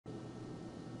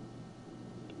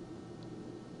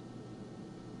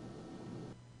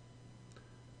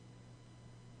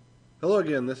Hello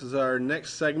again, this is our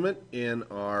next segment in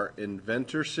our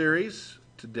Inventor series.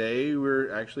 Today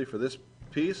for this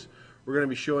piece, we're going to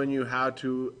be showing you how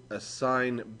to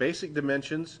assign basic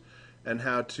dimensions and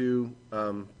how to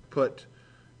put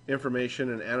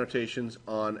information and annotations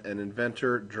on an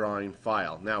Inventor drawing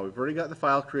file. Now we've already got the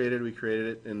file created, we created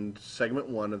it in segment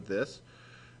 1 of this.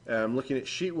 I'm looking at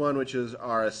sheet 1, which is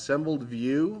our assembled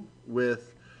view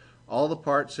with all the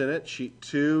parts in it. Sheet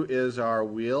 2 is our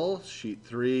wheel. Sheet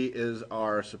 3 is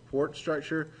our support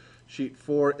structure. Sheet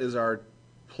 4 is our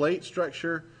plate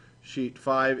structure. Sheet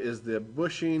 5 is the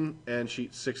bushing, and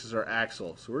sheet 6 is our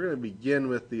axle. So we're going to begin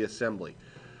with the assembly.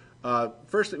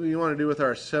 First thing we want to do with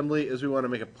our assembly is we want to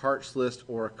make a parts list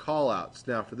or callouts.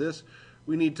 Now for this,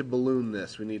 we need to balloon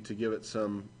this. We need to give it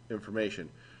some information.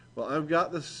 Well, I've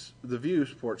got the view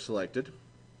port selected,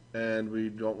 and we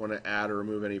don't want to add or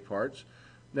remove any parts.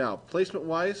 Now,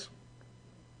 placement-wise,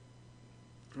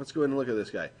 let's go ahead and look at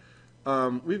this guy.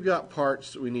 We've got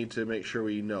parts that we need to make sure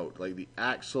we note, like the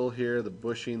axle here, the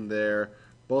bushing there,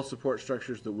 both support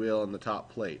structures, the wheel, and the top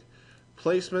plate.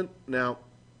 Placement, now,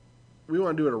 we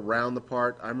want to do it around the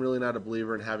part. I'm really not a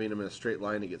believer in having them in a straight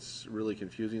line. It gets really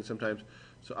confusing sometimes.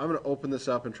 So I'm going to open this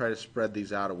up and try to spread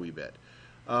these out a wee bit.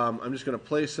 I'm just going to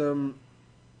place them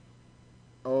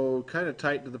kind of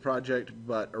tight to the project,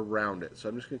 but around it. So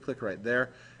I'm just going to click right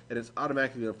there, and it's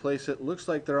automatically going to place it. Looks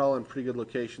like they're all in pretty good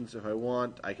locations. If I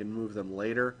want, I can move them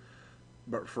later.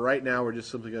 But for right now, we're just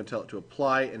simply going to tell it to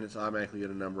apply, and it's automatically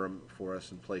going to number them for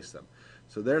us and place them.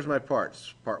 So there's my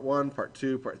parts. Part 1, Part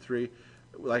 2, Part 3.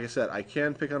 Like I said, I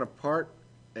can pick on a part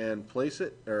and place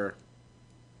it, or...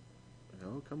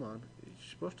 No, come on. You're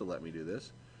supposed to let me do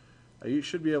this. You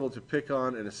should be able to pick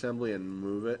on an assembly and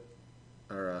move it,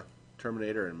 or a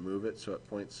terminator and move it so it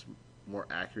points more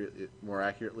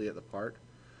accurately at the part.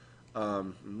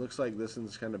 It looks like this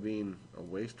one's kind of being a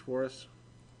waste for us.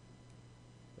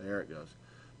 There it goes.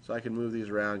 So I can move these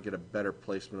around, get a better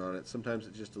placement on it. Sometimes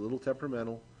it's just a little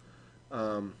temperamental.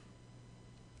 Like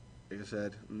I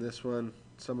said, in this one,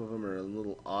 some of them are in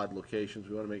little odd locations.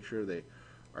 We want to make sure they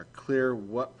are clear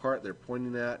what part they're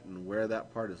pointing at and where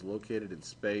that part is located in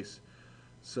space.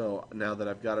 So now that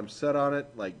I've got them set on it,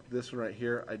 like this one right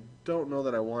here, I don't know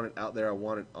that I want it out there. I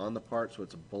want it on the part, so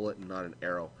it's a bullet and not an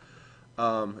arrow.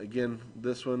 Again,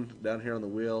 this one down here on the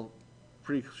wheel,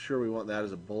 pretty sure we want that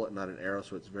as a bullet, not an arrow,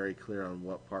 so it's very clear on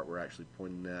what part we're actually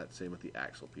pointing at. Same with the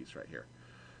axle piece right here.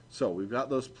 So we've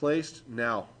got those placed.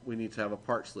 Now we need to have a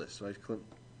parts list. So I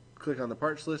click on the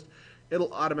parts list.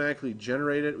 It'll automatically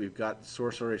generate it. We've got the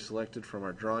source already selected from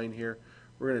our drawing here.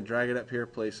 We're going to drag it up here,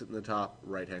 place it in the top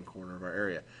right-hand corner of our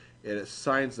area. It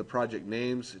assigns the project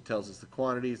names. It tells us the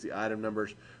quantities, the item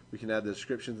numbers. We can add the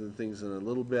descriptions and things in a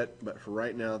little bit, but for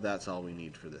right now, that's all we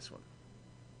need for this one.